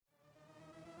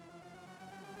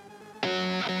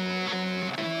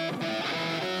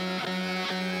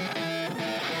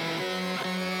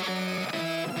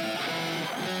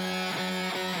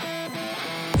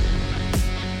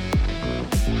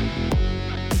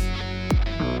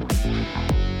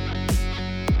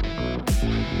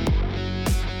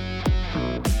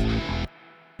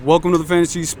Welcome to the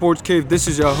Fantasy Sports Cave. This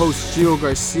is your host, Gio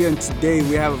Garcia, and today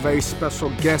we have a very special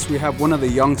guest. We have one of the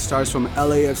young stars from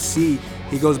LAFC.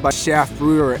 He goes by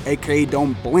Brewer, a.k.a.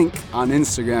 Don't Blink on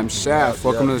Instagram. Shaf,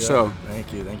 welcome to the show.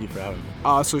 Thank you for having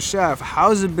me. So Shaf,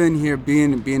 how's it been here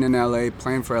being in LA,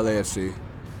 playing for LAFC?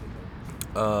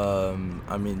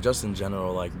 Just in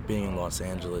general, like being in Los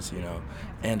Angeles,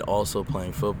 and also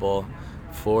playing football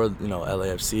for,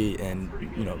 LAFC and,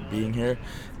 being here,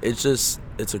 it's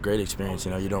a great experience.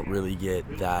 You don't really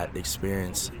get that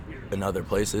experience in other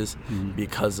places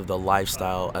because of the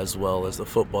lifestyle as well as the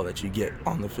football that you get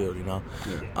on the field,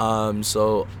 Yeah.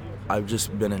 So I've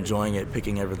just been enjoying it,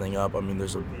 picking everything up.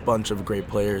 There's a bunch of great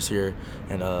players here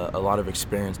and a lot of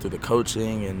experience through the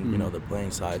coaching and, the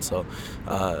playing side. So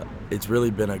it's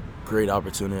really been a great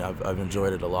opportunity. I've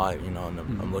enjoyed it a lot, and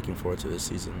I'm looking forward to this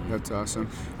season. That's awesome.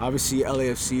 Obviously,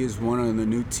 LAFC is one of the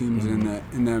new teams in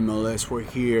the MLS. We're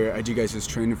here at you guys'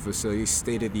 training facility,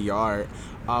 state of the art.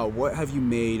 What have you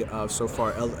made so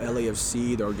far,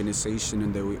 LAFC, the organization,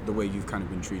 and the way you've kind of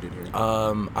been treated here?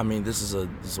 This is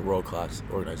a world-class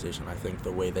organization. I think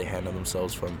the way they handle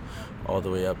themselves from all the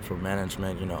way up from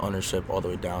management, ownership, all the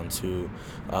way down to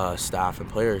staff and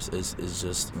players is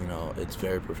just, it's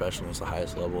very professional. It's the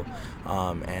highest level.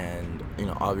 And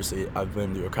obviously I've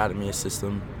been through academy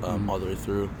system all the way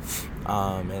through.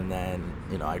 And then,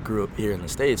 I grew up here in the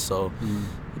States, so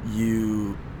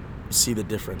you see the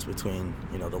difference between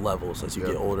the levels as you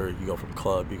get older. You go from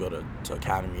club, you go to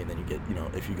academy, and then you get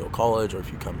if you go college or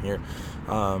if you come here,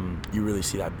 you really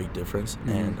see that big difference.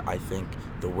 And I think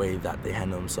the way that they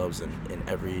handle themselves in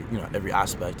every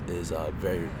aspect is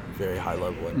very, very high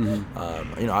level. And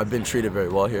I've been treated very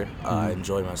well here. I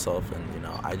enjoy myself, and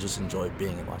I just enjoy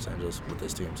being in Los Angeles with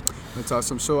this team. So. That's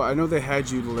awesome. So I know they had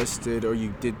you listed, or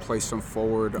you did play some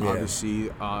forward. Yeah.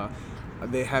 Obviously.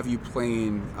 They have you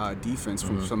playing defense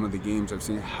from some of the games I've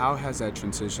seen. How has that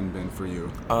transition been for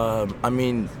you?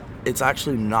 It's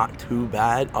actually not too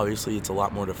bad. Obviously, it's a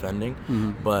lot more defending.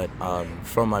 But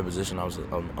from my position,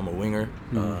 I'm a winger,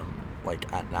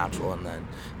 like at natural, and then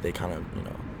they kind of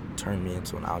turned me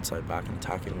into an outside back, an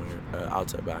attacking winger,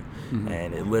 outside back,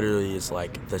 and it literally is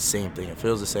like the same thing. It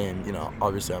feels the same.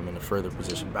 Obviously, I'm in a further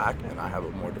position back, and I have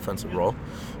a more defensive role,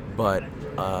 but.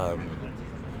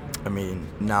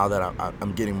 Now that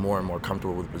I'm getting more and more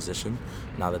comfortable with position,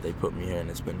 now that they put me here, and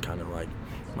it's been kind of like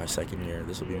my second year.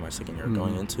 This will be my second year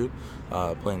going into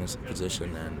playing this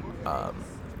position, and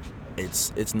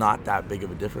it's not that big of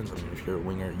a difference. If you're a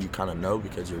winger, you kind of know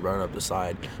because you're running up the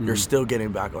side. You're still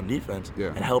getting back on defense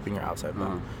and helping your outside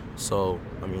back. So,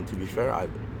 to be fair,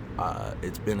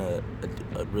 it's been a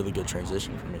really good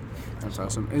transition for me. That's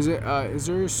awesome. Is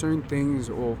there certain things?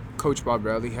 Well, Coach Bob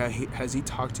Bradley has he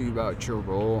talked to you about your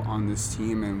role on this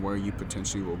team and where you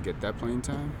potentially will get that playing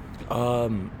time?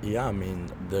 He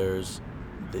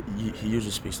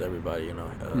usually speaks to everybody,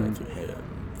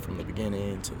 from the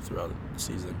beginning to throughout the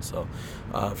season. So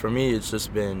for me, it's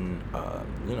just been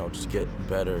just get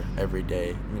better every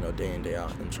day, day in, day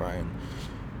out, and try and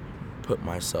put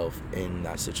myself in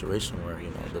that situation where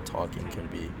the talking can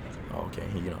be okay,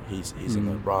 he's in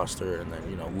the roster, and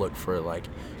then look for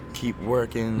keep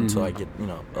working until I get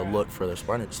a look for the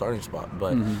starting spot.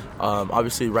 But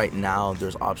obviously right now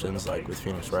there's options like with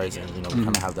Phoenix Rising, we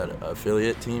kind of have that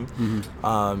affiliate team,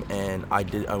 and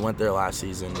I went there last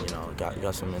season,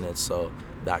 got some minutes, so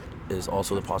that is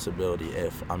also the possibility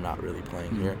if I'm not really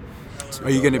playing here. Are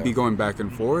you going to be going back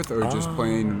and forth, or just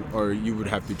playing, or you would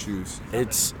have to choose?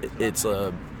 It's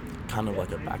a kind of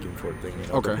like a back and forth thing.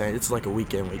 Okay. It's like a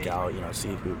week in, week out.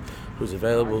 See who's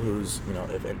available, who's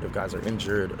if guys are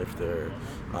injured, if they're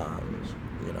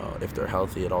if they're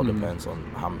healthy. It all depends on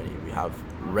how many we have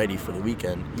ready for the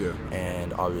weekend. Yeah.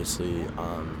 And obviously,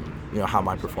 how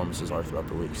my performances are throughout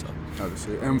the week. So.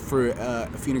 Obviously. And for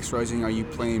Phoenix Rising, are you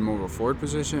playing more of a forward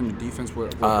position, defense?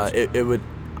 What it would.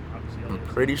 I'm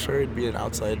pretty sure it'd be an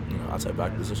outside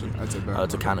back position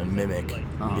to kind of mimic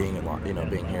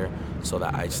being here, so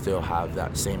that I still have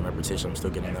that same reputation. I'm still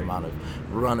getting the amount of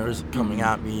runners coming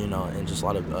at me, and just a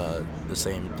lot of the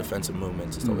same defensive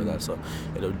movements and stuff like that. So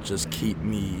it'll just keep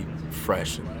me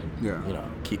fresh and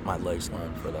keep my legs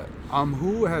going for that.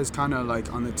 Who has kind of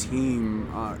on the team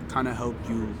kind of helped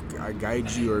you,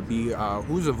 guide you, or be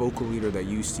who's a vocal leader that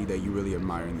you see that you really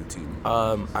admire in the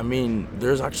team?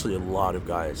 There's actually a lot of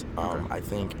guys. I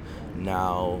think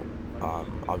now,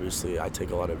 obviously, I take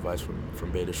a lot of advice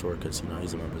from Beta Shore because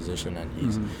he's in my position and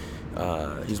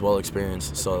he's well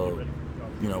experienced. So,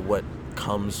 what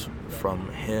comes from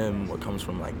him, what comes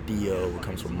from Dio, what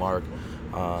comes from Mark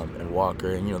and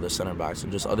Walker, and the center backs,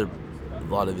 and just a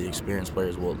lot of the experienced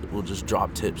players will just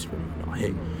drop tips from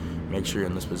hey, make sure you're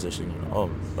in this position.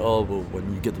 Well,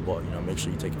 when you get the ball, make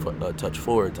sure you take a touch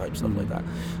forward type stuff like that.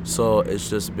 So it's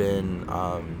just been,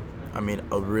 I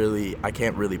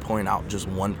can't really point out just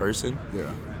one person.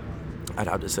 Yeah. I'd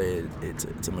have to say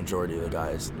it's a majority of the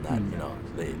guys that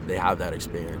they have that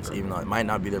experience, even though it might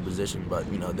not be their position, but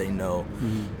they know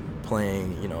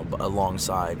playing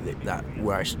alongside that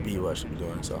where I should be, what I should be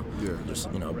doing. So just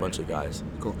a bunch of guys.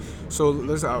 Cool. So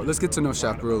let's get to know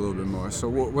Shaf Brewer a little bit more. So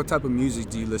what type of music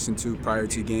do you listen to prior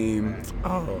to game?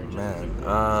 Oh man,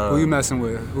 who you messing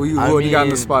with? Who you got on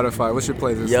the Spotify? What's your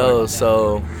playlist? Yo, like?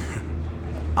 So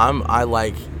I'm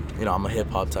a hip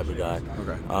hop type of guy.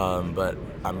 Okay. But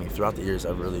throughout the years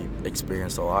I've really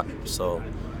experienced a lot. So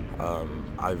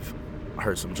I've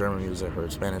heard some German music,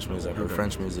 heard Spanish music, heard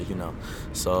French music,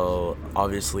 So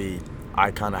obviously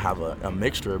I kind of have a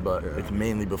mixture, but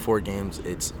mainly before games,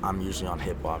 I'm usually on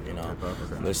hip hop,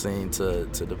 listening to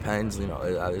Depends,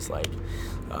 it's like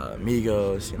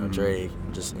Migos, Drake,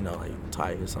 just like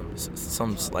Tiger,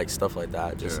 some like stuff like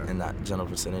that, just in that general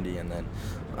vicinity, and then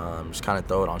just kind of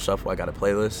throw it on shuffle. I got a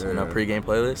playlist, pregame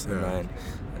playlist, and then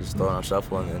I just throw it on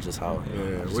shuffle, and then just how.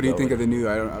 What do you think of the new?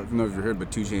 I don't know if you heard,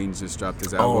 but 2 Chainz just dropped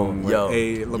his album.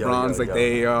 LeBron's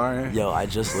the AAR. Yo, I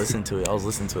just listened to it. I was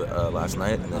listening to it last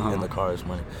night, and then in the car this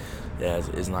morning. Yeah,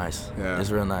 it's nice. Yeah.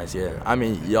 It's real nice. Yeah.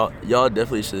 Y'all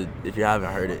definitely should. If you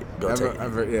haven't heard it, go take it.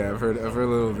 I've heard a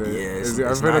little bit.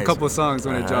 Yeah, I've heard a couple of songs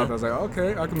when it dropped. I was like,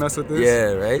 okay, I can mess with this.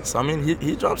 Yeah, right. So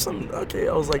he dropped some. Okay,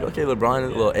 I was like, okay, LeBron, a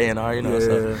little A&R,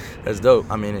 so that's dope.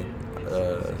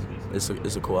 It's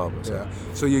a cool album. So. Yeah.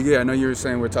 So I know you were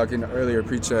saying, we're talking earlier,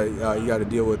 Preacher, you got to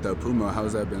deal with Puma.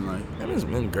 How's that been like? It's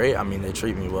been great. They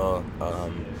treat me well.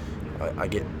 I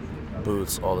get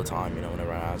booths all the time,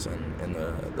 whenever I ask, and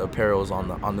the apparel's on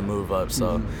the move up.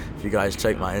 So if you guys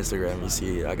check my Instagram, you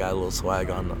see I got a little swag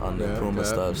on the Puma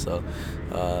stuff. So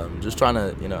just trying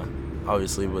to,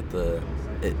 obviously with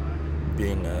it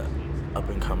being a up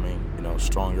and coming,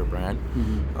 stronger brand.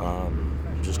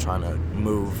 Just trying to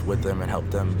move with them and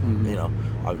help them,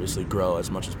 obviously grow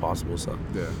as much as possible. So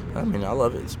I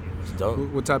love it. It's dope.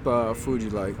 What type of food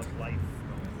you like?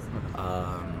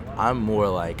 I'm more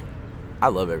like, I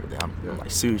love everything. I'm like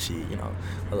sushi,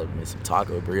 I love me some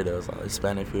taco, burritos, like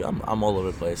Hispanic food. I'm all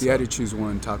over the place. You had to choose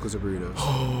one, tacos or burritos.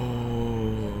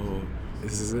 Oh,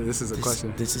 this is a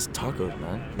question. This is tacos,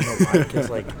 man. You know why? Because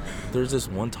there's this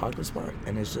one taco spot,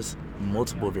 and it's just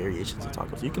multiple variations of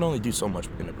tacos. You can only do so much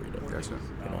in a burrito. Gotcha.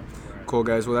 Cool,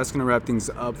 guys. Well, that's going to wrap things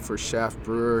up for Shaf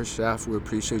Brewer. Shaf, we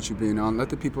appreciate you being on. Let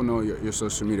the people know your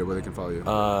social media, where they can follow you.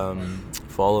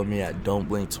 Follow me at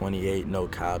Don'tBlink28, no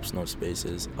caps, no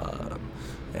spaces.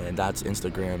 And that's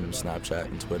Instagram and Snapchat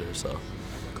and Twitter. So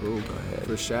cool. Go ahead.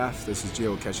 For Shaf, this is Jay.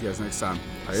 We'll catch you guys next time.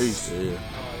 Peace. See ya.